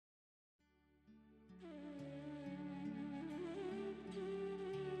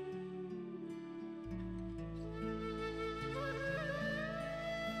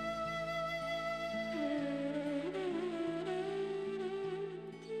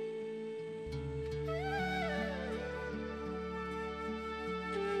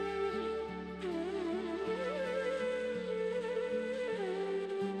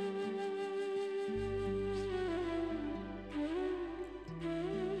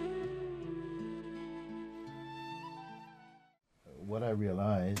what I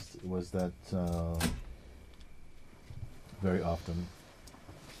realized was that very often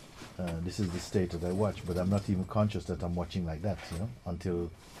this is the state that I watch, but I'm not even conscious that I'm watching like that, until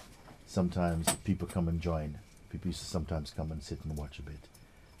sometimes people come and join. People used to sometimes come and sit and watch a bit,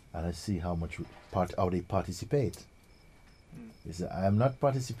 and I see how how they participate. I am not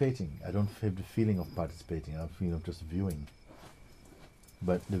participating. I don't have the feeling of participating. I'm feeling of just viewing.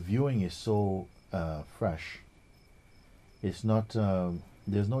 But the viewing is so fresh. It's not.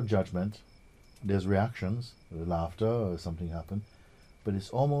 There's no judgment. There's reactions, laughter, or something happened, but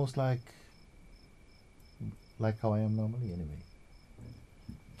it's almost like how I am normally anyway.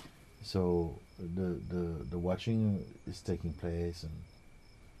 So the watching is taking place, and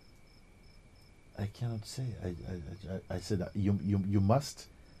I cannot say. I said that you must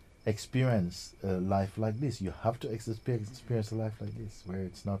experience a life like this. You have to experience a life like this, where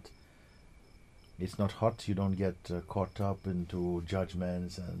it's not hot. You don't get caught up into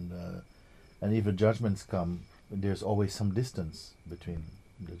judgments, and if the judgments come, there's always some distance between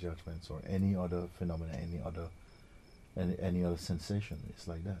the judgments or any other phenomena, any other sensation. It's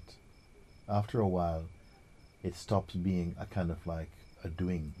like that. After a while, it stops being a kind of like a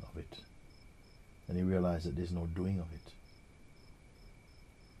doing of it, and you realize that there's no doing of it.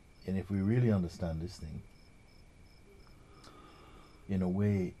 And if we really understand this thing, in a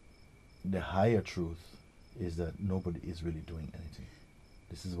way, the higher truth is that nobody is really doing anything.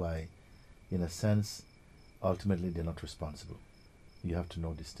 This is why, in a sense, ultimately they're not responsible. You have to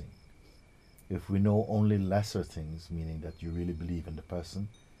know this thing. If we know only lesser things, meaning that you really believe in the person,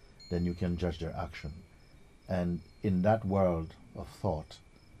 then you can judge their action. And in that world of thought,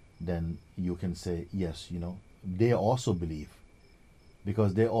 then you can say, yes, they also believe,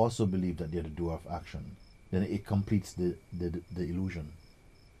 because they also believe that they're the doer of action. Then it completes the illusion.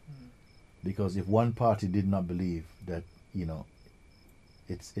 Because if one party did not believe that,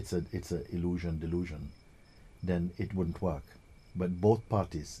 it's a delusion, then it wouldn't work. But both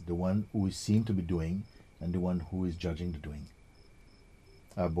parties, the one who is seen to be doing and the one who is judging the doing,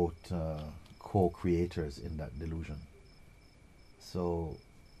 are both co-creators in that delusion. So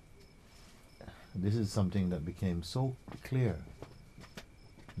this is something that became so clear,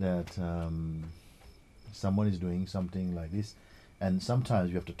 that someone is doing something like this, and sometimes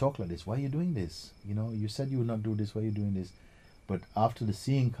you have to talk like this. Why are you doing this? You said you would not do this. Why are you doing this? But after the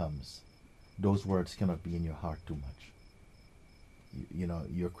seeing comes, those words cannot be in your heart too much.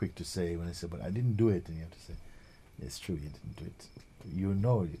 You're quick to say, when I say, but I didn't do it, and you have to say, it's true, you didn't do it.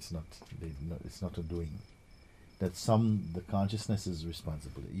 It's not. It's not a doing. That the consciousness is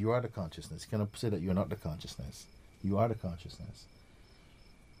responsible. You are the consciousness. You cannot say that you're not the consciousness. You are the consciousness.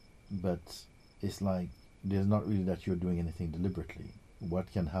 But it's like there's not really that you're doing anything deliberately.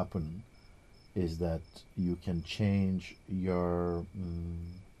 What can happen is that you can change your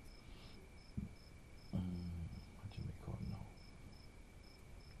what do we call it now?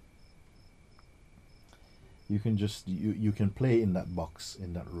 You can just you can play in that box,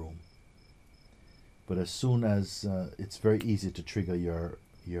 in that room. But as soon as it's very easy to trigger your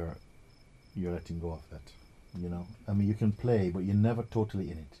letting go of that. You can play, but you're never totally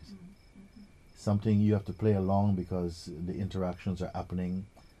in it. Something you have to play along, because the interactions are happening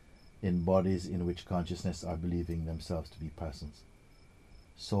in bodies in which consciousness are believing themselves to be persons.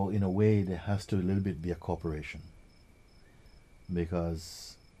 So in a way, there has to a little bit be a cooperation.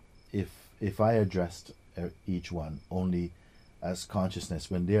 Because if I addressed each one only as consciousness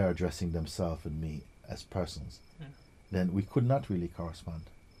when they are addressing themselves and me as persons, then we could not really correspond.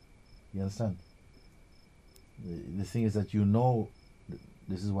 You understand? The thing is that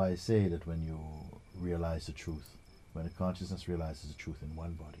this is why I say that when you realize the truth, when the consciousness realizes the truth in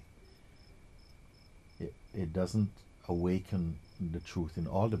one body, it doesn't awaken the truth in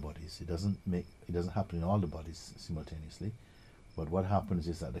all the bodies. It doesn't happen in all the bodies simultaneously. But what happens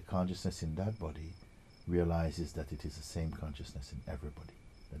is that the consciousness in that body realizes that it is the same consciousness in everybody.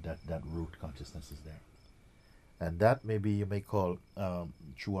 That root consciousness is there. And that maybe you may call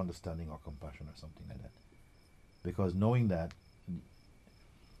true understanding or compassion or something like that. Because knowing that,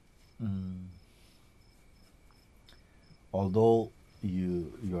 although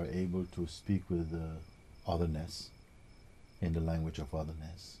you are able to speak with the otherness in the language of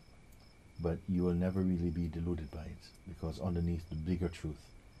otherness, but you will never really be deluded by it, because underneath the bigger truth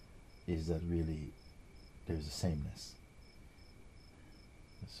is that really there's a sameness.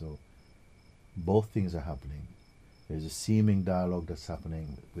 So both things are happening. There's a seeming dialogue that's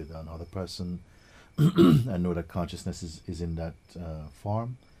happening with another person. I know that consciousness is in that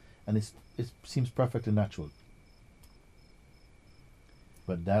form, and it seems perfectly natural.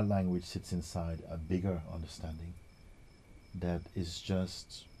 But that language sits inside a bigger understanding, that is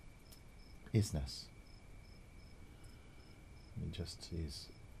just isness. It just is.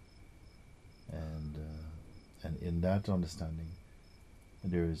 And in that understanding,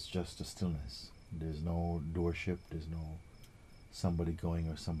 there is just a stillness. There's no doorship, there's no somebody going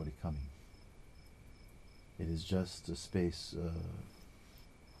or somebody coming. It is just a space.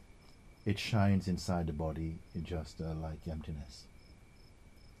 It shines inside the body, just like emptiness.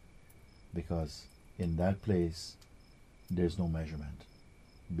 Because in that place, there's no measurement.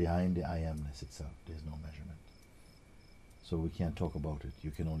 Behind the I amness itself, there's no measurement. So we can't talk about it.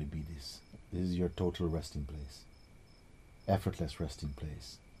 You can only be this. This is your total resting place. Effortless resting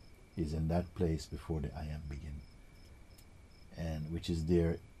place is in that place before the I am begin. And which is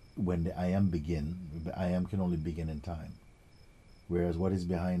there when the I am begin. The I am can only begin in time. Whereas what is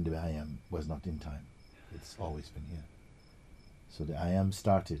behind the I am was not in time. It's always been here. So the I am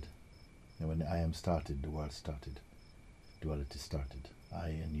started. And when the I am started, the world started. Duality started. I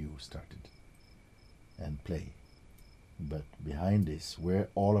and you started. And play. But behind this, where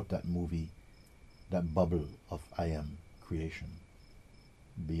all of that movie, that bubble of I am creation,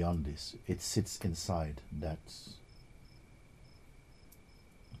 beyond this, it sits inside that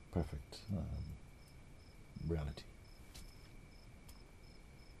perfect reality.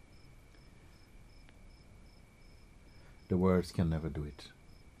 The words can never do it.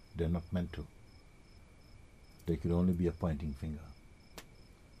 They're not meant to. They could only be a pointing finger.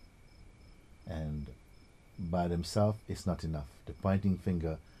 And by themselves, it's not enough. The pointing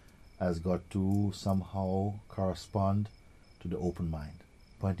finger has got to somehow correspond to the open mind.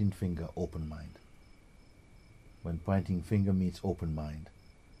 Pointing finger, open mind. When pointing finger meets open mind,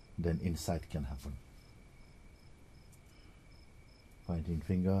 then insight can happen. Pointing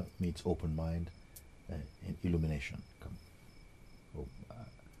finger meets open mind, illumination comes.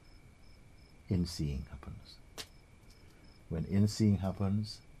 In-seeing happens. When in-seeing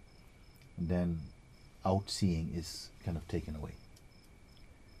happens, then out-seeing is kind of taken away.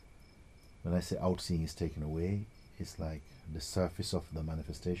 When I say out-seeing is taken away, it's like the surface of the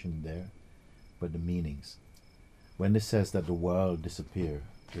manifestation there, but the meanings. When it says that the world disappear,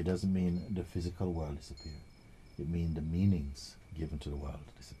 it doesn't mean the physical world disappear. It means the meanings given to the world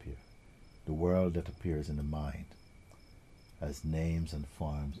disappear. The world that appears in the mind as names and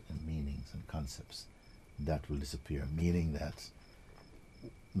forms and meanings and concepts, that will disappear, meaning that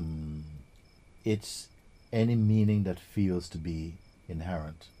it's any meaning that feels to be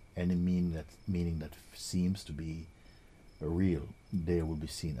inherent, any meaning that seems to be real, they will be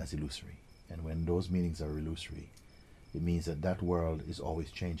seen as illusory. And when those meanings are illusory, it means that that world is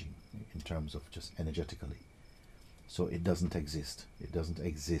always changing in terms of just energetically. So it doesn't exist. It doesn't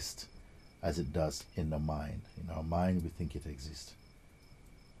exist as it does in the mind. In our mind, we think it exists.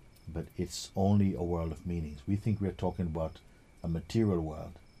 But it's only a world of meanings. We think we're talking about a material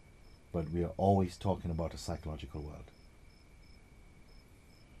world, but we are always talking about a psychological world.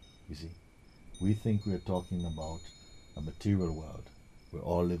 You see? We think we're talking about a material world. We're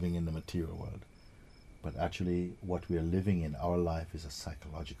all living in the material world. But actually, what we are living in, our life, is a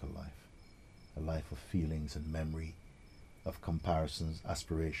psychological life. A life of feelings and memory, of comparisons,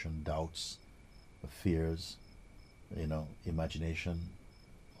 aspiration, doubts, of fears, imagination.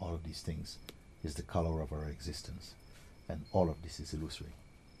 All of these things is the color of our existence. And all of this is illusory.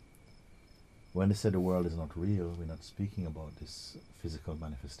 When they say the world is not real, we're not speaking about this physical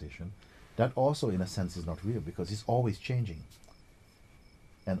manifestation. That also, in a sense, is not real because it's always changing.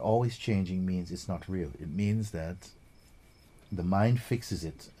 And always changing means it's not real. It means that the mind fixes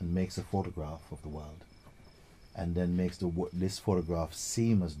it and makes a photograph of the world, and then makes this photograph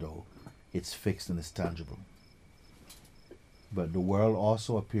seem as though it's fixed and it's tangible. But the world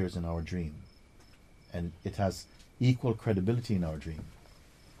also appears in our dream, and it has equal credibility in our dream.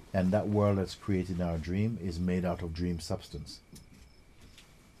 And that world that's created in our dream is made out of dream substance.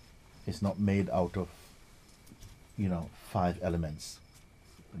 It's not made out of, 5 elements.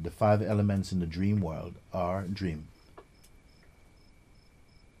 The 5 elements in the dream world are dream.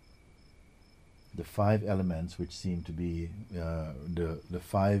 The 5 elements, which seem to be the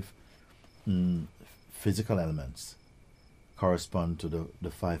 5 physical elements, correspond to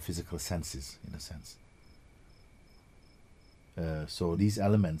the 5 physical senses, in a sense. So these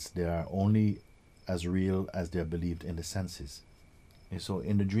elements, they are only as real as they are believed in the senses. And so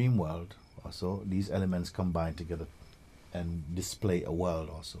in the dream world also, these elements combine together and display a world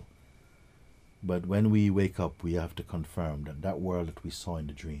also. But when we wake up, we have to confirm that that world that we saw in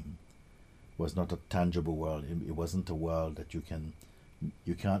the dream was not a tangible world. It wasn't a world that you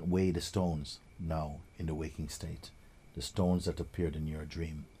can't weigh the stones now in the waking state. The stones that appeared in your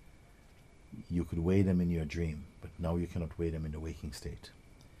dream. you could weigh them in your dream, but now you cannot weigh them in the waking state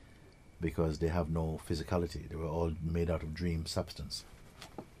because they have no physicality. They were all made out of dream substance.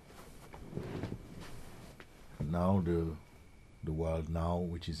 Now the world now,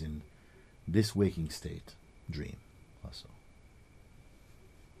 which is in this waking state, dream also.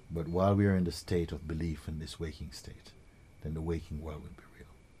 But while we are in the state of belief in this waking state, then the waking world will be real.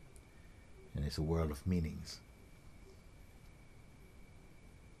 And it's a world of meanings.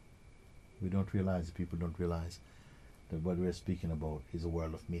 We don't realize, people don't realize that what we're speaking about is a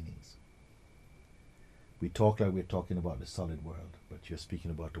world of meanings. We talk like we're talking about the solid world, but you're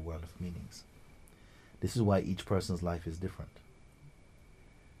speaking about the world of meanings. This is why each person's life is different.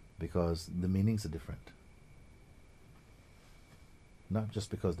 Because the meanings are different. Not just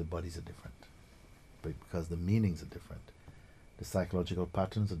because the bodies are different, but because the meanings are different. The psychological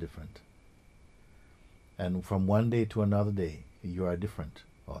patterns are different. And from one day to another day, you are different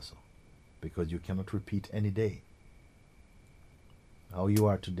also. Because you cannot repeat any day. How you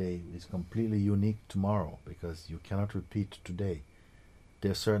are today is completely unique tomorrow because you cannot repeat today.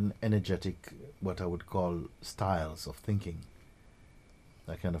 There are certain energetic, what I would call styles of thinking,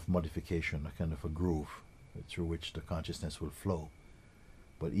 a kind of modification, a kind of a groove through which the consciousness will flow.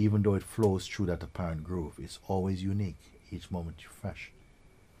 But even though it flows through that apparent groove, it's always unique. Each moment you're fresh.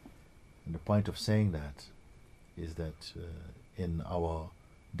 And the point of saying that is that in our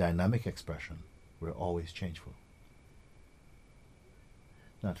dynamic expression, we're always changeful,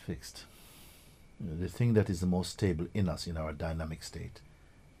 not fixed. The thing that is the most stable in us, in our dynamic state,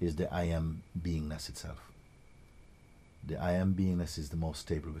 is the I am beingness itself. The I am beingness is the most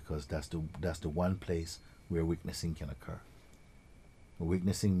stable because that's the one place where witnessing can occur.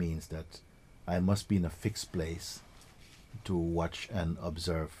 Witnessing means that I must be in a fixed place to watch and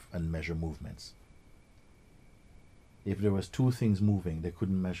observe and measure movements. If there was two things moving, they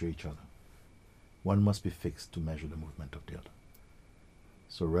couldn't measure each other. One must be fixed to measure the movement of the other.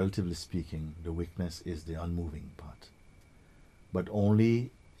 So relatively speaking, the witness is the unmoving part. But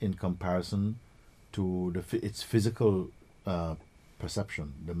only in comparison to its physical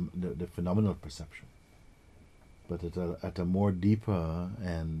perception, the phenomenal perception. But at a more deeper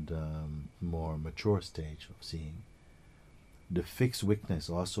and more mature stage of seeing, the fixed witness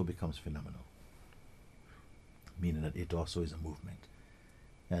also becomes phenomenal, meaning that it also is a movement.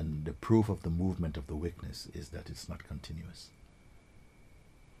 And the proof of the movement of the witness is that it's not continuous.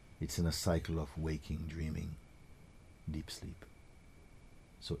 It's in a cycle of waking, dreaming, deep sleep.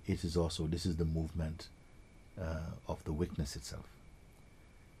 So it is also, this is the movement of the witness itself.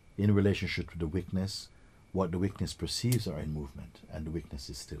 In relationship to the witness, what the witness perceives are in movement, and the witness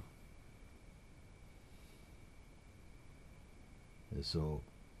is still. So,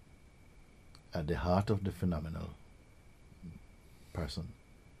 at the heart of the phenomenal person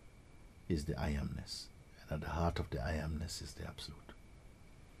is the I amness, and at the heart of the I amness is the absolute.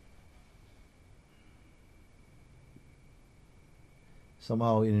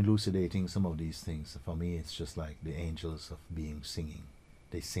 Somehow, in elucidating some of these things, for me, it's just like the angels of being singing.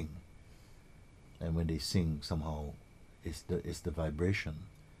 They sing. And when they sing, somehow it's the vibration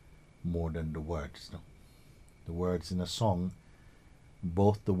more than the words. No? The words in a song,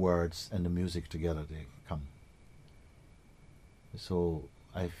 both the words and the music together, they come. So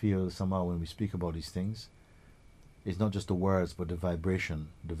I feel somehow when we speak about these things, it's not just the words, but the vibration.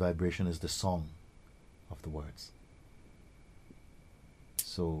 The vibration is the song of the words.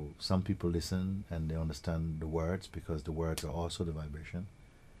 So some people listen and they understand the words because the words are also the vibration.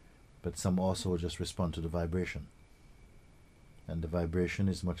 But some also just respond to the vibration. And the vibration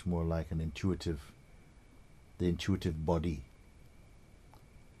is much more like the intuitive body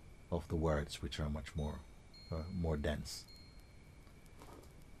of the words, which are much more dense.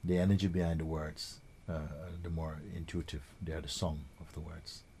 The energy behind the words, the more intuitive, they are the song of the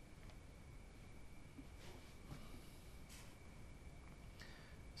words.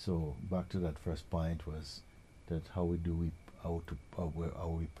 So back to that first point was that how are we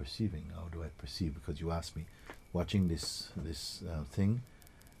perceiving? How do I perceive? Because you asked me, watching this thing,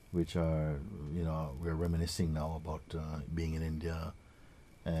 which are, we're reminiscing now about being in India,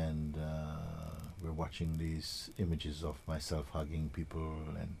 and we're watching these images of myself hugging people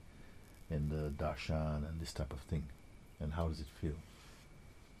and in the darshan and this type of thing, and how does it feel?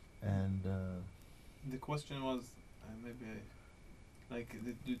 And the question was,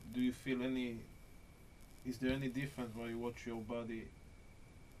 do you feel any? Is there any difference while you watch your body,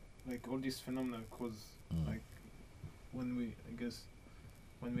 like all these phenomena? Because like when we're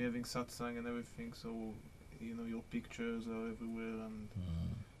having satsang and everything, so your pictures are everywhere and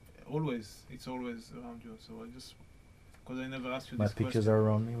it's always around you. So I just because I never asked you My this pictures question. are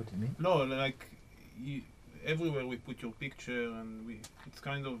around me. What do you mean? No, like everywhere we put your picture, and it's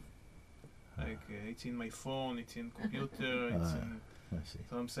kind of like it's in my phone, it's in computer, it's in. I see.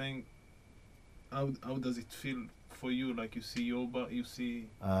 So I'm saying, how does it feel for you? Like you see you see.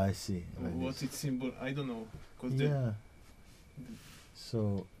 I see. Like What's this. its symbol? I don't know. Yeah.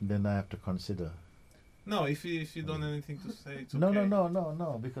 So then I have to consider. No, if you don't have anything to say, it's No, okay.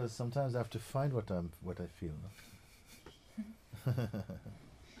 no, because sometimes I have to find what I feel. No?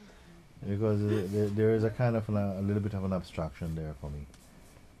 Because there is a kind of a little bit of an abstraction there for me,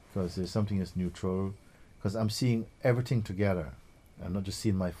 because there's something that's neutral, because I'm seeing everything together. I'm not just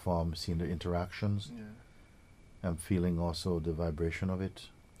seeing my form, I'm seeing the interactions. Yeah. I'm feeling also the vibration of it,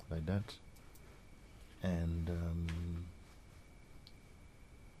 like that. And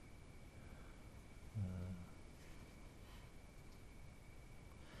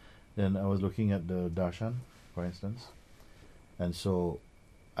then I was looking at the darshan, for instance, and so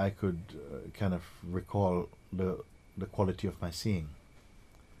I could kind of recall the quality of my seeing,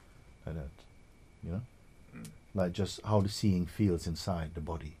 like that, you know, like just how the seeing feels inside the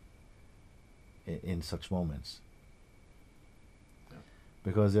body in such moments,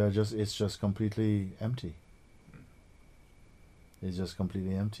 because it's just completely empty. It's just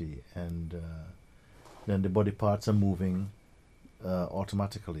completely empty, and then the body parts are moving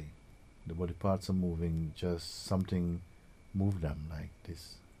automatically. The body parts are moving, just something moved them like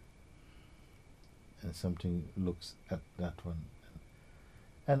this, and something looks at that one,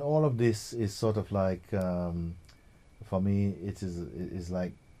 and all of this is sort of like for me it is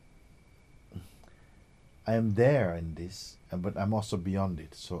like I am there in this, but I'm also beyond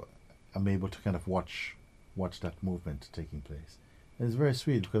it, so I'm able to kind of watch that movement taking place. And it's very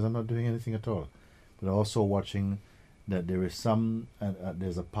sweet because I'm not doing anything at all, but also watching that there is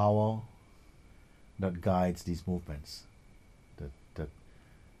there's a power that guides these movements, that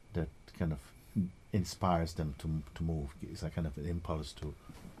kind of inspires them to move. It's a kind of an impulse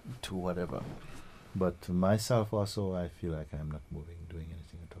to whatever. But myself also, I feel like I'm not doing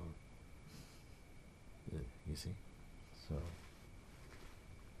anything at all. You see, so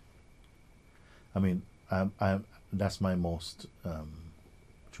I mean, I'm that's my most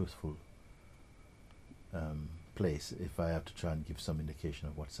truthful place. If I have to try and give some indication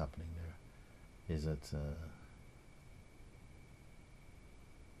of what's happening there, is that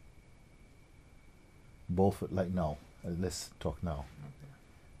both, like now, let's talk now. Okay.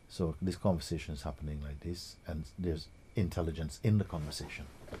 So this conversation is happening like this, and there's intelligence in the conversation.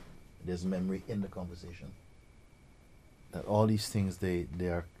 There's memory in the conversation. That all these things, they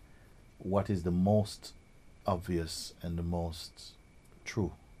are what is the most obvious and the most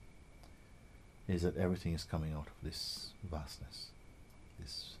true, is that everything is coming out of this vastness,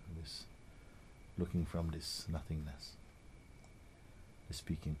 this looking from this nothingness. The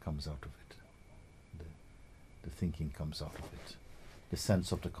speaking comes out of it, the thinking comes out of it, the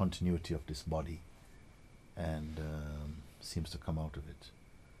sense of the continuity of this body, and seems to come out of it.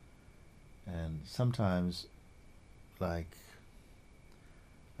 And sometimes, like,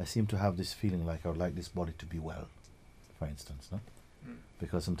 I seem to have this feeling like I would like this body to be well, for instance, no?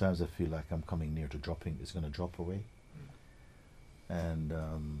 Because sometimes I feel like I'm coming near to dropping, it's going to drop away. And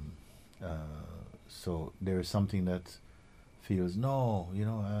so there is something that feels, no,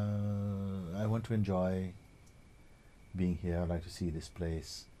 I want to enjoy being here. I'd like to see this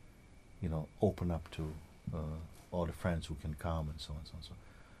place, open up to all the friends who can come and so on and so on. So.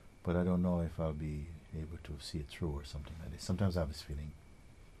 But I don't know if I'll be able to see it through or something like this. Sometimes I have this feeling,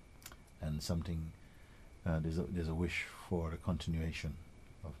 and something there's a wish for the continuation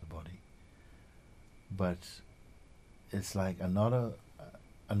of the body. But it's like another.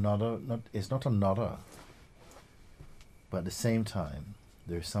 It's not another. But at the same time,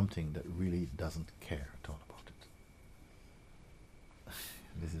 there's something that really doesn't care at all about it.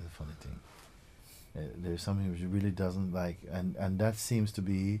 This is a funny thing. There's something which really doesn't like, and that seems to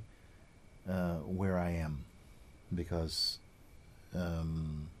be where I am, because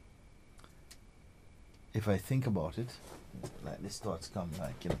if I think about it, like these thoughts come,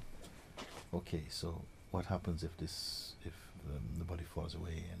 like, okay, so what happens if the body falls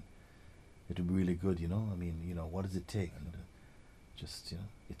away, and it would be really good, I mean, what does it take? And just,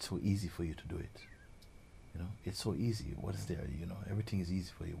 it's so easy for you to do it. It's so easy. What is there? Everything is easy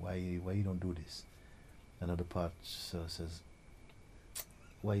for you. Why you don't do this? Another part says,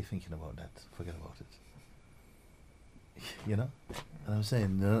 why are you thinking about that? Forget about it. And I'm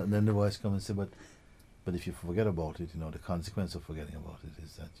saying, then the voice comes and says, but if you forget about it, the consequence of forgetting about it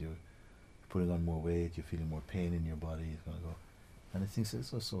is that you're putting on more weight, you're feeling more pain in your body, it's going to go. And the thing says,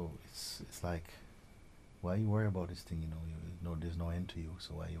 so it's like, Why you worry about this thing? There's no end to you,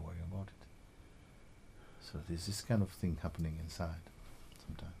 so why you worry about it? So there's this kind of thing happening inside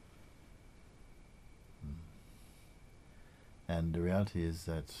sometimes. And the reality is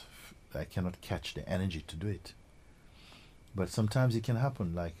that I cannot catch the energy to do it. But sometimes it can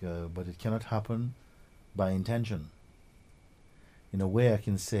happen, but it cannot happen by intention. In a way, I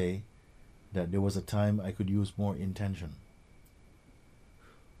can say that there was a time I could use more intention.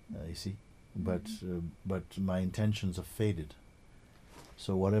 You see, but my intentions have faded.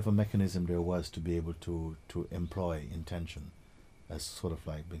 So whatever mechanism there was to be able to employ intention has sort of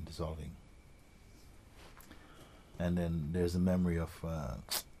like been dissolving. And then there's a memory of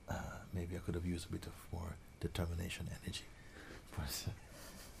maybe I could have used a bit of more determination energy,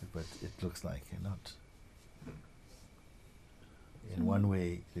 but it looks like you're not. In one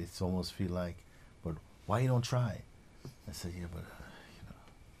way, it's almost feel like, but why you don't try? I say, yeah, but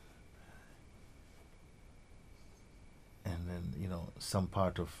and then some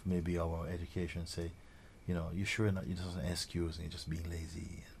part of maybe our education say, you sure not? You just an excuse and you're just being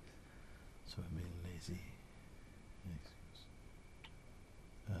lazy. So being lazy.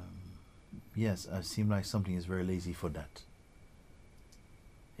 Yes, I seem like something is very lazy for that.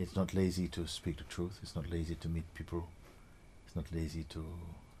 It's not lazy to speak the truth. It's not lazy to meet people. It's not lazy to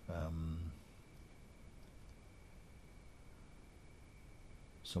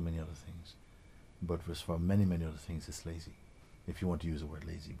so many other things. But for many, many other things, it's lazy. If you want to use the word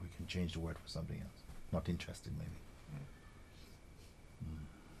lazy, we can change the word for something else. Not interested, maybe.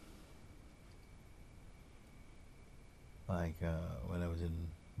 Like when I was in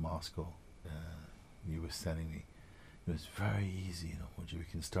Moscow, you were telling me it was very easy, we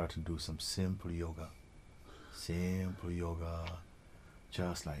can start to do some simple yoga,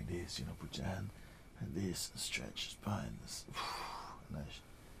 just like this, put your hand and this, and stretch your spine, this, and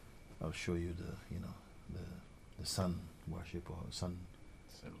I'll show you the sun worship or sun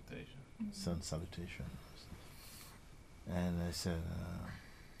salutation, and I said,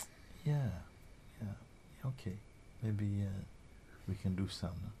 yeah, okay, maybe we can do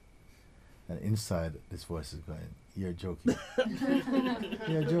some. And inside, this voice is going, "You're joking.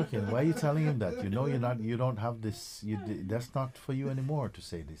 You're joking. Why are you telling him that? You're not. You don't have this. That's not for you anymore to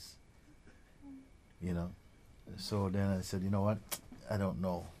say this. So then I said, you know what? I don't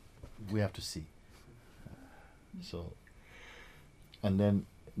know. We have to see. So, and then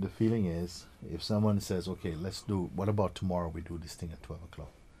the feeling is, if someone says, okay, let's do. What about tomorrow? We do this thing at 12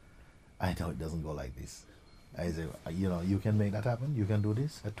 o'clock. I know it doesn't go like this. I say, you can make that happen. You can do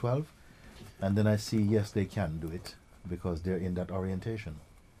this at 12. And then I see, yes, they can do it because they're in that orientation.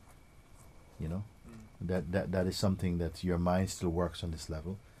 That is something that your mind still works on this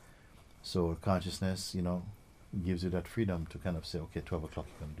level. So consciousness, gives you that freedom to kind of say, okay, 12 o'clock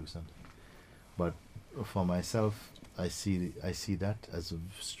you're going to do something. But for myself, I see that as a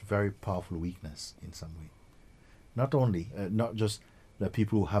very powerful weakness in some way. Not just the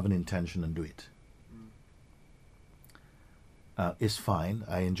people who have an intention and do it. It's fine.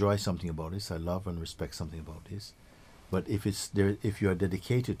 I enjoy something about this. I love and respect something about this. But if you are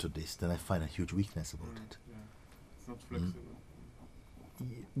dedicated to this, then I find a huge weakness about it. Yeah. It's not flexible.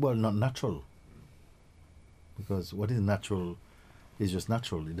 Well, not natural. Because what is natural is just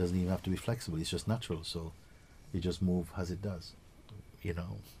natural. It doesn't even have to be flexible. It's just natural. So it just moves as it does.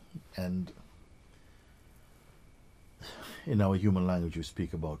 And in our human language, we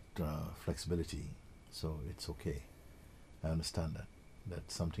speak about flexibility. So it's okay. I understand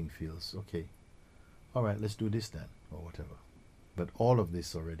that something feels okay. All right, let's do this then, or whatever. But all of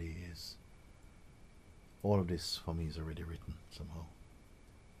this for me is already written somehow.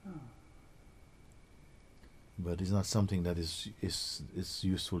 But it's not something that is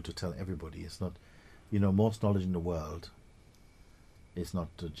useful to tell everybody. It's not, most knowledge in the world is not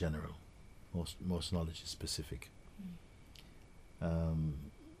general. Most knowledge is specific.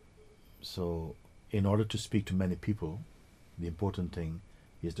 So in order to speak to many people, the important thing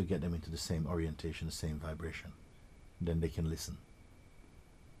is to get them into the same orientation, the same vibration. Then they can listen.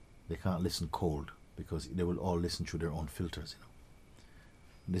 They can't listen cold because they will all listen through their own filters.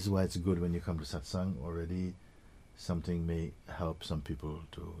 This is why it's good when you come to satsang already. Something may help some people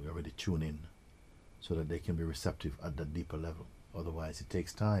to already tune in so that they can be receptive at that deeper level. Otherwise, it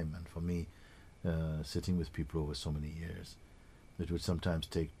takes time. And for me, sitting with people over so many years, it would sometimes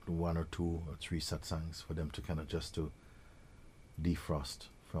take 1 or 2 or 3 satsangs for them to kind of just to defrost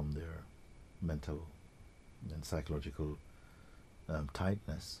from their mental and psychological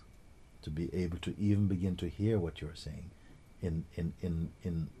tightness to be able to even begin to hear what you're saying in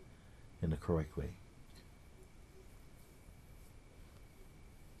the correct way.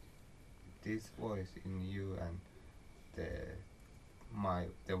 this voice in you and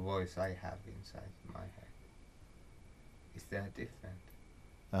the voice I have inside my head? Is there different?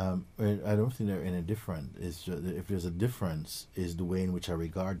 I don't think they're any different. It's just, if there's a difference, is the way in which I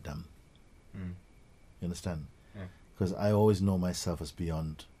regard them. Mm. You understand? Yeah. Because I always know myself as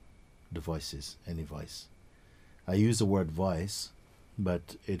beyond the voices, any voice. I use the word voice,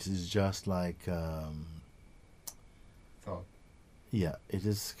 but it is just like Thought. yeah, it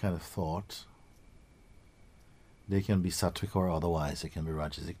is kind of thought. They can be sattvic or otherwise. They can be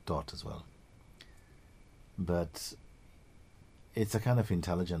rajasic thought as well. But it's a kind of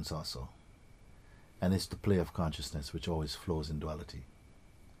intelligence also. And it's the play of consciousness which always flows in duality.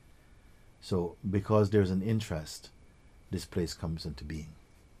 So because there's an interest, this place comes into being.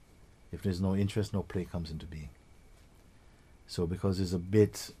 If there's no interest, no play comes into being. So because there's a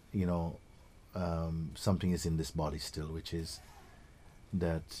bit, something is in this body still, which is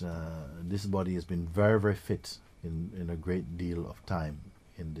that this body has been very, very fit in a great deal of time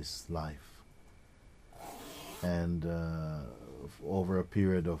in this life. And over a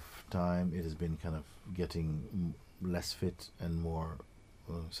period of time, it has been kind of getting less fit and more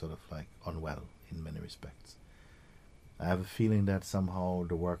sort of like unwell in many respects. I have a feeling that somehow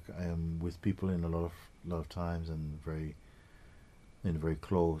the work I am with people in a lot of times and in very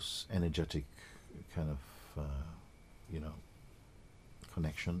close, energetic kind of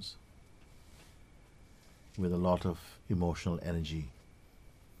connections with a lot of emotional energy,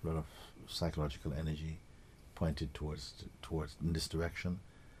 a lot of psychological energy pointed towards in this direction,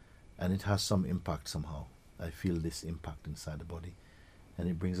 and it has some impact somehow. I feel this impact inside the body, and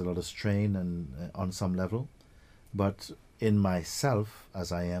it brings a lot of strain and on some level, but in myself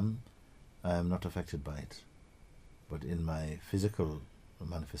as I am not affected by it. But in my physical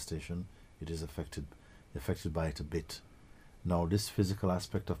manifestation, it is affected by it a bit. Now, this physical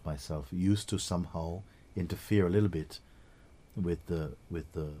aspect of myself used to somehow interfere a little bit with the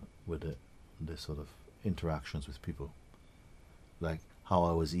sort of interactions with people, like how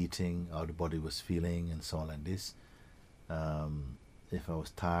I was eating, how the body was feeling, and so on like this. If I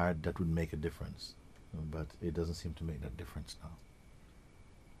was tired, that would make a difference, but it doesn't seem to make that difference now.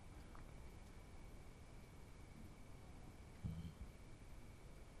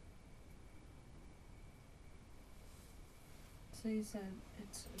 So you said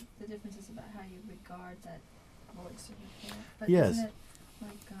it's the difference is about how you regard that voice or the thought. But Yes. isn't it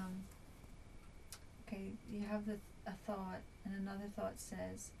like okay, you have a thought and another thought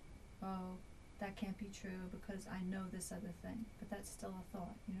says, "Oh, that can't be true because I know this other thing," but that's still a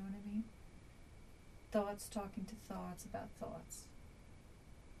thought. You know what I mean? Thoughts talking to thoughts about thoughts.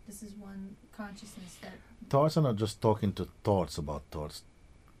 This is one consciousness that. Thoughts are not just talking to thoughts about thoughts.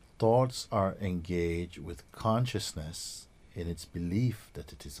 Thoughts are engaged with consciousness in its belief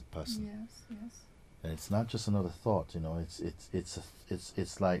that it is a person. Yes, yes. And it's not just another thought,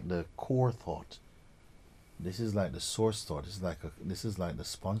 it's like the core thought. This is like the source thought. This is like the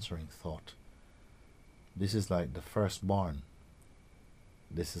sponsoring thought. This is like the firstborn.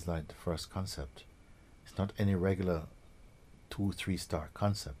 This is like the first concept. It's not any regular 2-3 star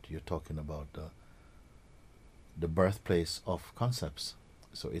concept. You're talking about the birthplace of concepts.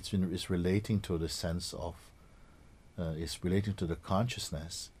 So it's relating to the sense of it's relating to the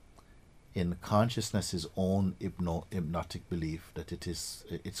consciousness in consciousness's own hypnotic belief that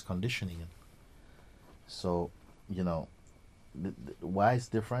it's conditioning. So why it's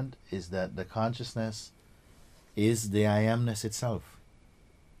different is that the consciousness is the I amness itself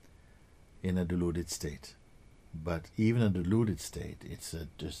in a deluded state. But even a deluded state, it's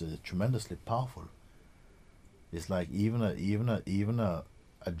just tremendously powerful. It's like even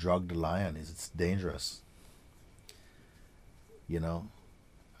a drugged lion it's dangerous.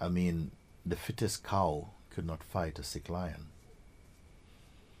 I mean, the fittest cow could not fight a sick lion.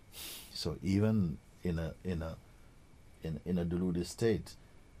 So even in a deluded state,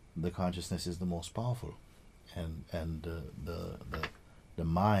 the consciousness is the most powerful, and the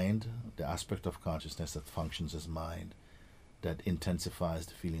mind, the aspect of consciousness that functions as mind, that intensifies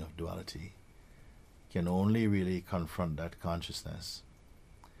the feeling of duality, can only really confront that consciousness.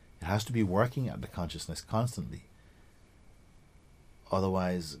 It has to be working at the consciousness constantly.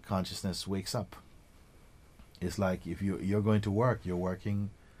 Otherwise, consciousness wakes up. It's like if you're going to work, you're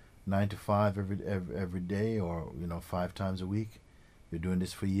working 9 to 5 every day, or 5 times a week. You're doing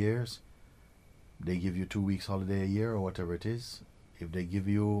this for years. They give you 2 weeks holiday a year or whatever it is. If they give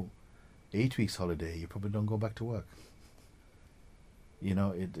you 8 weeks holiday, you probably don't go back to work.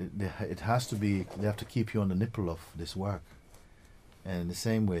 It has to be. They have to keep you on the nipple of this work. And in the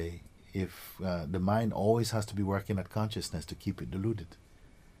same way, if the mind always has to be working at consciousness to keep it deluded.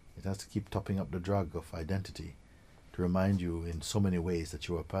 It has to keep topping up the drug of identity to remind you in so many ways that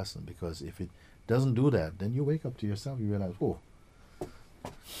you're a person. Because if it doesn't do that, then you wake up to yourself, you realize, oh,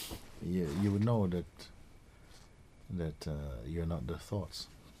 you would know that you're not the thoughts.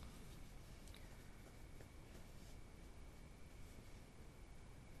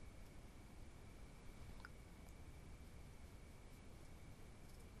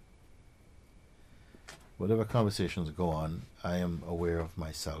 Whatever conversations go on, I am aware of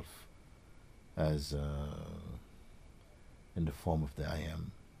myself as in the form of the I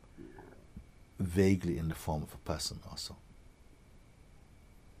am, vaguely in the form of a person also.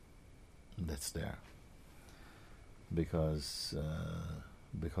 That's there. Because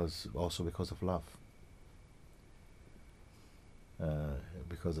of love.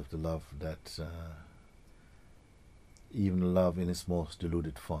 Because of the love that even love in its most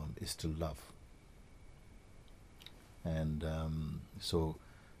diluted form is still love. And so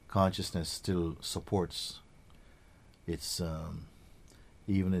consciousness still supports its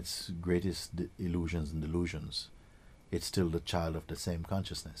even its greatest illusions and delusions. It's still the child of the same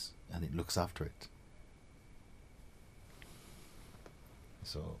consciousness, and it looks after it.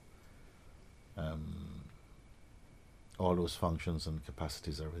 So all those functions and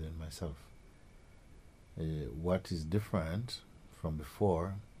capacities are within myself. What is different from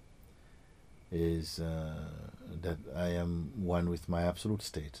before is that I am one with my absolute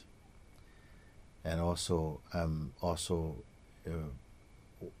state, and also I'm also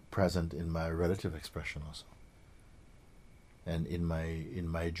present in my relative expression also, and in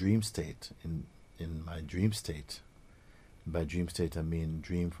my dream state. In my dream state, by dream state I mean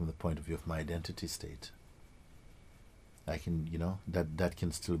dream from the point of view of my identity state. I can, that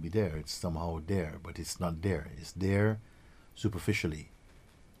can still be there. It's somehow there, but it's not there. It's there superficially.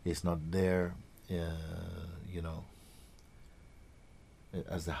 It's not there,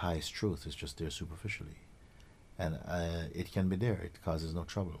 as the highest truth. It's just there superficially. And it can be there. It causes no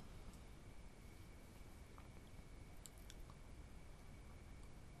trouble.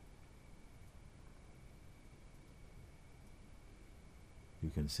 You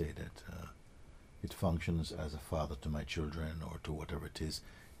can say that it functions as a father to my children or to whatever it is.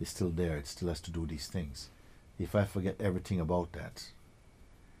 It's still there. It still has to do these things. If I forget everything about that,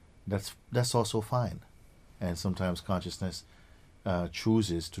 that's also fine. And sometimes consciousness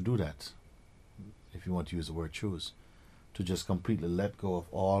chooses to do that, if you want to use the word choose, to just completely let go of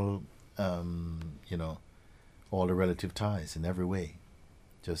all all the relative ties in every way.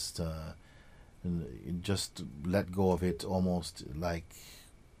 Just let go of it, almost like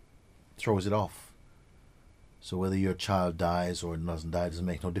throws it off. So whether your child dies or doesn't die doesn't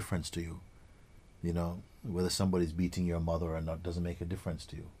make no difference to you. Whether somebody's beating your mother or not doesn't make a difference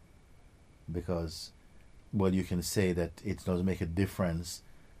to you. Because, well, you can say that it doesn't make a difference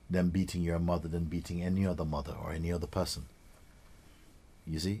them beating your mother than beating any other mother or any other person.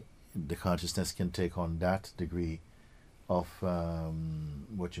 You see, the consciousness can take on that degree of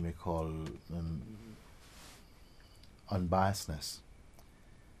what you may call unbiasedness,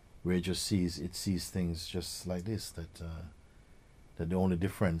 where it just sees things just like this, that the only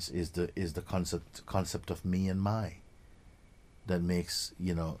difference is the concept of me and my, that makes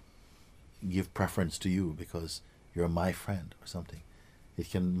give preference to you because you're my friend or something.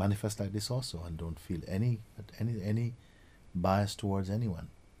 It can manifest like this also, and don't feel any bias towards anyone.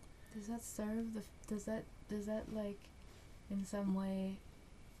 Does that serve does that like in some way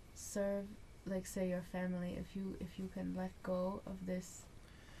serve, like, say, your family, if you can let go of this,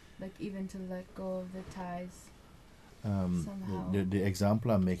 like, even to let go of the ties somehow? The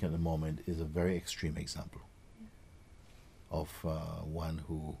example I'm making at the moment is a very extreme example of one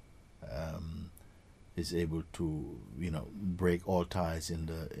who is able to break all ties in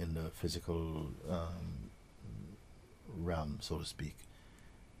the physical realm, so to speak.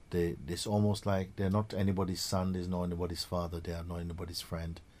 It's almost like they're not anybody's son, there's no anybody's father, they are not anybody's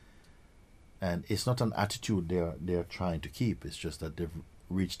friend. And it's not an attitude they're trying to keep, it's just that they've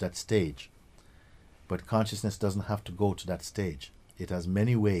reached that stage. But consciousness doesn't have to go to that stage. It has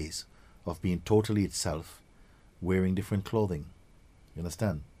many ways of being totally itself, wearing different clothing. You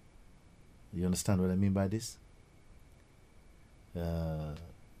understand? You understand what I mean by this?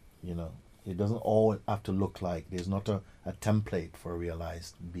 It doesn't all have to look like, there's not a template for a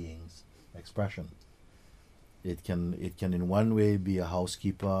realized being's expression. It can in one way be a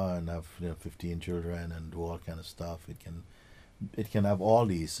housekeeper and have 15 children and do all kind of stuff. It can have all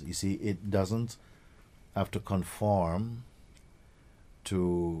these. You see, it doesn't have to conform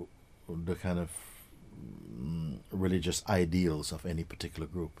to the kind of religious ideals of any particular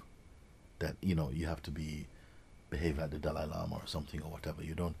group, that you have to behave like the Dalai Lama or something or whatever.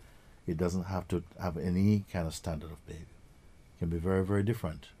 You don't It doesn't have to have any kind of standard of behavior. It can be very, very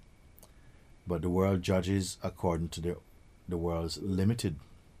different. But the world judges according to the world's limited,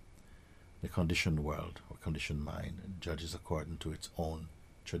 the conditioned world or conditioned mind, and judges according to its own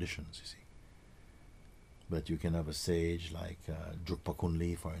traditions, you see. But you can have a sage like Drukpa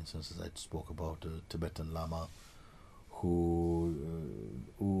Kunli, for instance, as I spoke about, the Tibetan Lama, who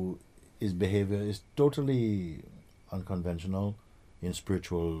his behavior is totally unconventional in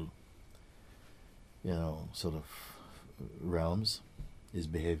spiritual, sort of realms. His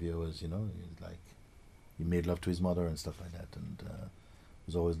behavior was, like he made love to his mother and stuff like that, and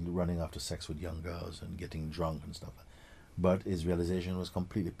was always running after sex with young girls and getting drunk and stuff. But his realization was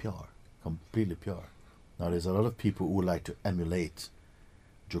completely pure, completely pure. Now there's a lot of people who like to emulate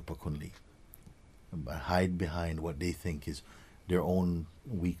Drukpa Kunli, hide behind what they think is their own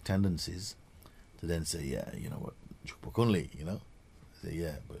weak tendencies, to then say, yeah, you know what, Drukpa Kunli, say,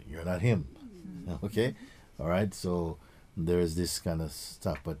 yeah, but you're not him. Okay, all right. So there is this kind of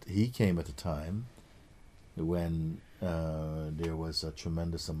stuff, but he came at a time when there was a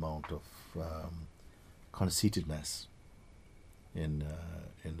tremendous amount of conceitedness in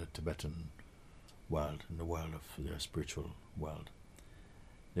the Tibetan world, in the world of their spiritual world.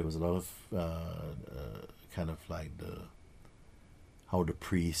 There was a lot of kind of like how the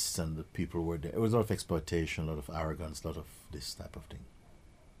priests and the people were there. It was a lot of exploitation, a lot of arrogance, a lot of this type of thing.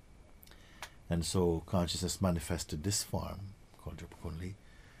 And so consciousness manifested this form, called Drukpa Kunli,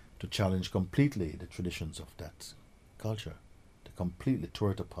 to challenge completely the traditions of that culture, to completely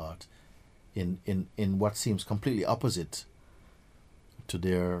tear it apart in what seems completely opposite to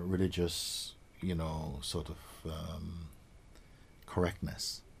their religious, sort of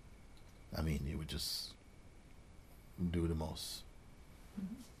correctness. I mean, he would just do the most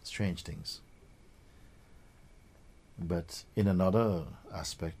strange things. But in another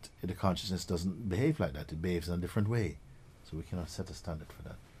aspect, the consciousness doesn't behave like that. It behaves in a different way. So we cannot set a standard for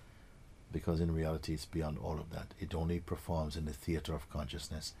that. Because in reality, it's beyond all of that. It only performs in the theater of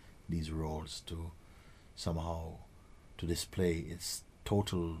consciousness these roles to somehow to display its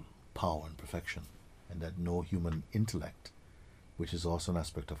total power and perfection. And that no human intellect, which is also an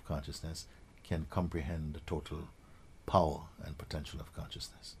aspect of consciousness, can comprehend the total power and potential of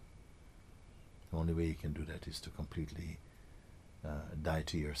consciousness. The only way you can do that is to completely die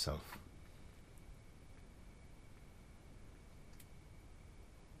to yourself.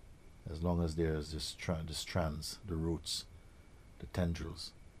 As long as there's the strands, the roots, the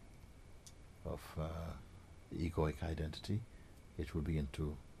tendrils of the egoic identity, it will begin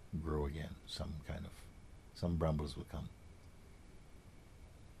to grow again. Some brambles will come.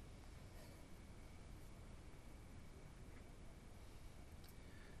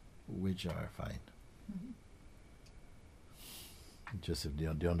 Which are fine. Just if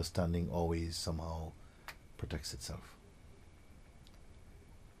the understanding always somehow protects itself,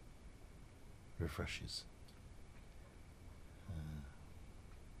 refreshes.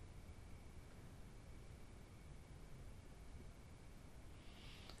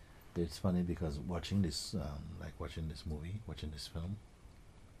 It's funny because watching this, watching this movie, watching this film,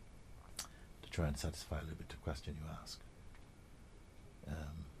 to try and satisfy a little bit the question you ask.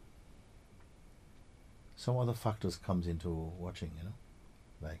 Some other factors comes into watching,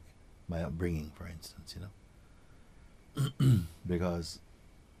 like my upbringing, for instance, because,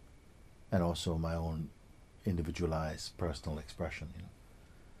 and also my own individualized personal expression,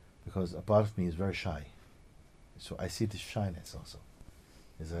 because a part of me is very shy, so I see this shyness also.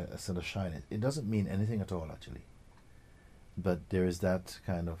 There's a sort of shyness. It doesn't mean anything at all, actually, but there is that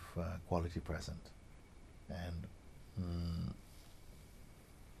kind of quality present, and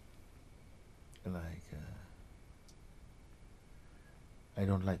I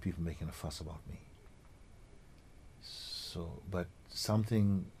don't like people making a fuss about me. So, but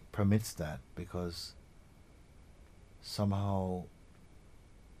something permits that, because somehow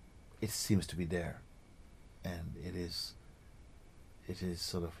it seems to be there, and it is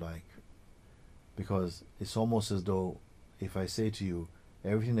sort of like, because it's almost as though if I say to you,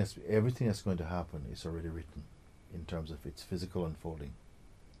 everything that's going to happen is already written in terms of its physical unfolding.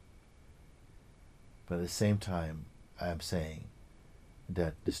 But at the same time, I am saying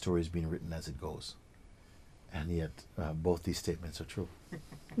that the story is being written as it goes, and yet both these statements are true.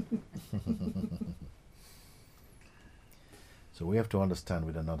 So we have to understand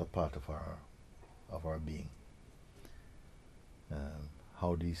with another part of our being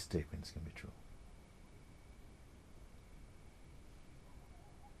how these statements can be true.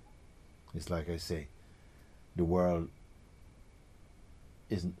 It's like I say, the world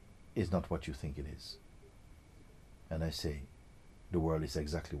is not what you think it is. And I say, the world is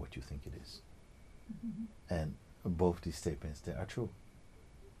exactly what you think it is. And both these statements, they are true.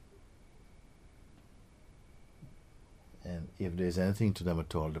 And if there's anything to them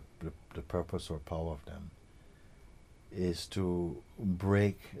at all, the purpose or power of them is to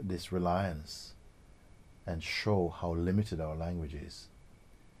break this reliance and show how limited our language is.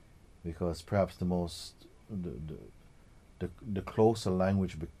 Because perhaps the closer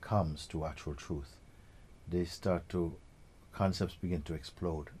language becomes to actual truth, concepts begin to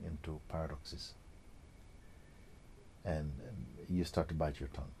explode into paradoxes. And you start to bite your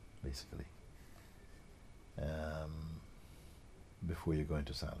tongue, basically, before you go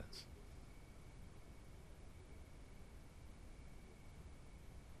into silence.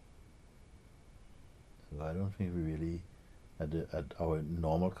 So I don't think we really, at our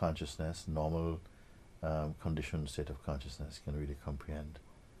normal consciousness, normal conditioned state of consciousness, can really comprehend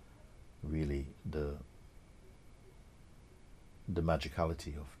really the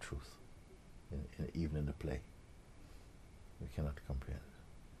magicality of truth, even in the play. We cannot comprehend it.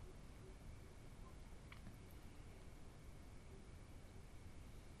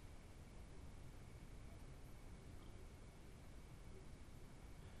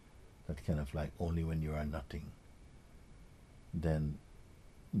 That kind of like only when you are nothing, then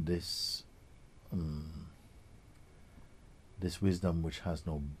this wisdom which has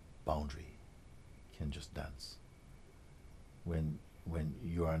no boundary can just dance. When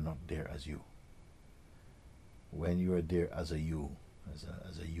you are not there as you. When you are there as a you, as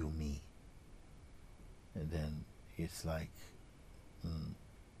a you me, and then it's like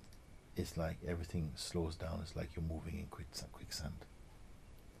everything slows down. It's like you're moving in quicksand.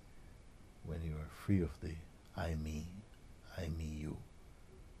 When you are free of the I me you,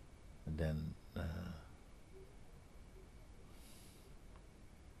 and then the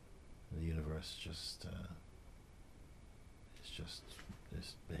universe just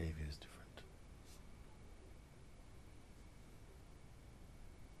this behavior is different.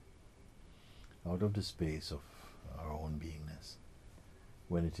 Out of the space of our own beingness,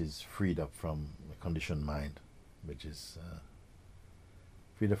 when it is freed up from a conditioned mind, which is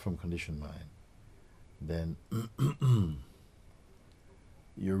freed up from conditioned mind, then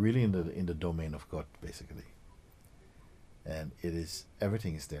you're really in the domain of God, basically. And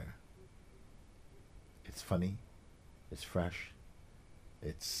everything is there. It's funny, it's fresh,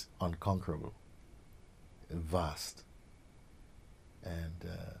 it's unconquerable, vast, and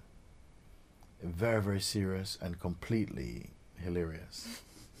very, very serious and completely hilarious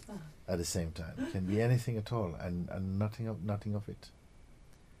at the same time. It can be anything at all, and nothing of it.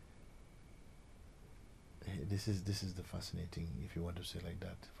 This is the fascinating, if you want to say like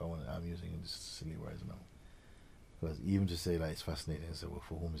that. I'm using this silly words now, because even to say like it's fascinating, I say, well,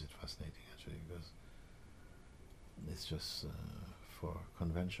 for whom is it fascinating actually? Because it's just for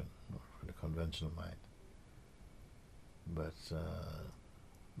convention, or for the conventional mind. But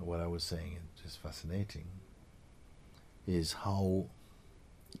what I was saying is fascinating is how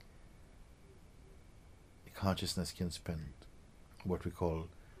consciousness can spend what we call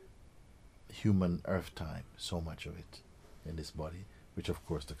human earth time, so much of it in this body, which of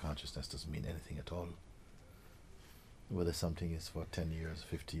course the consciousness doesn't mean anything at all. Whether something is for 10 years,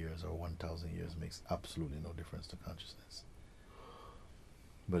 50 years, or 1,000 years makes absolutely no difference to consciousness.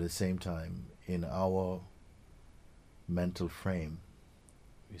 But at the same time, in our mental frame,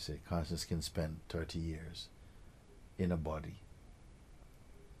 we say consciousness can spend 30 years in a body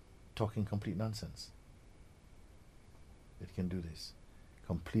talking complete nonsense. It can do this,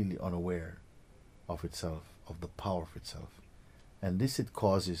 completely unaware of itself, of the power of itself. And this it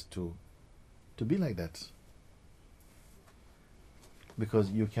causes to be like that.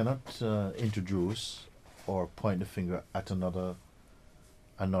 Because you cannot introduce or point the finger at another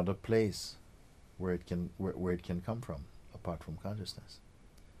place where it can come from, apart from consciousness.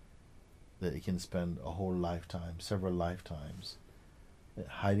 That it can spend a whole lifetime, several lifetimes,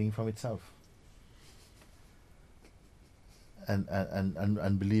 hiding from itself,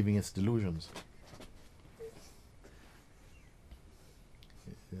 and believing its delusions.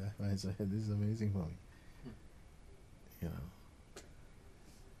 Yeah, this is amazing for me. You know.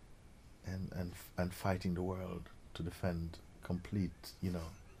 And fighting the world to defend complete, you know.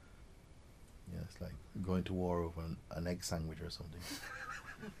 Yeah, it's like going to war over an egg sandwich or something.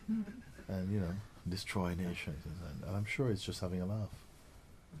 And, you know, destroy nations. And I'm sure it's just having a laugh.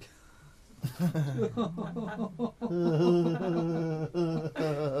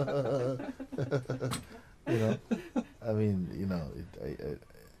 You know, I mean, you know,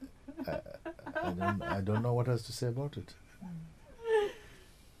 I don't know what else to say about it.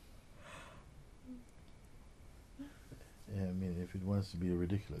 I mean, if it wants to be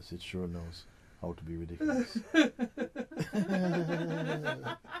ridiculous, it sure knows how to be ridiculous.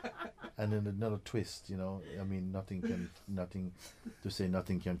 And then another twist, you know. I mean, nothing can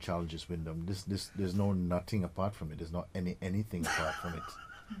challenge this wisdom. There's no nothing apart from it. There's not anything apart from it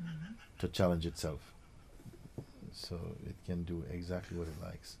to challenge itself. So it can do exactly what it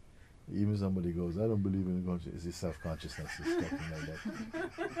likes. Even somebody goes, I don't believe in consciousness. It's self-consciousness. It's talking like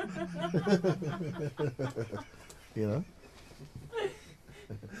that. You know.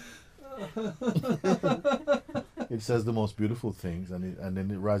 It says the most beautiful things, and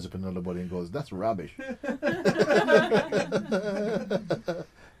then it rises up in another body and goes, "That's rubbish."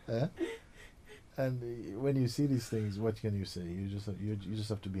 Eh? And when you see these things, what can you say? You just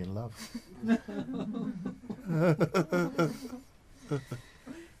have to be in love.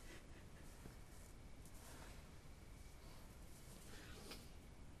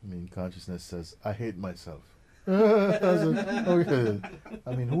 I mean, consciousness says, "I hate myself." Okay.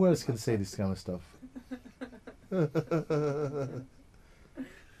 I mean, who else can say this kind of stuff?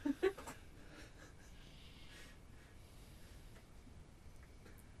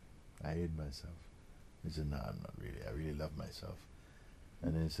 I hate myself. He said, "No, I'm not really. I really love myself."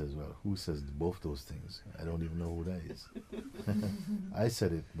 And then he says, "Well, who says both those things? I don't even know who that is." I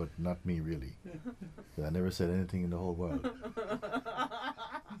said it, but not me really. I never said anything in the whole world.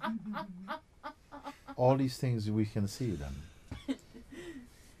 All these things we can see them.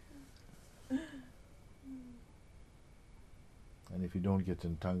 And if you don't get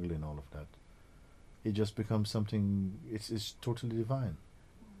entangled in all of that, it just becomes something, it's totally divine.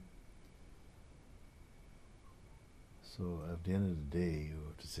 So at the end of the day, you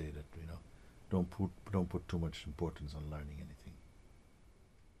have to say that, don't put too much importance on learning anything.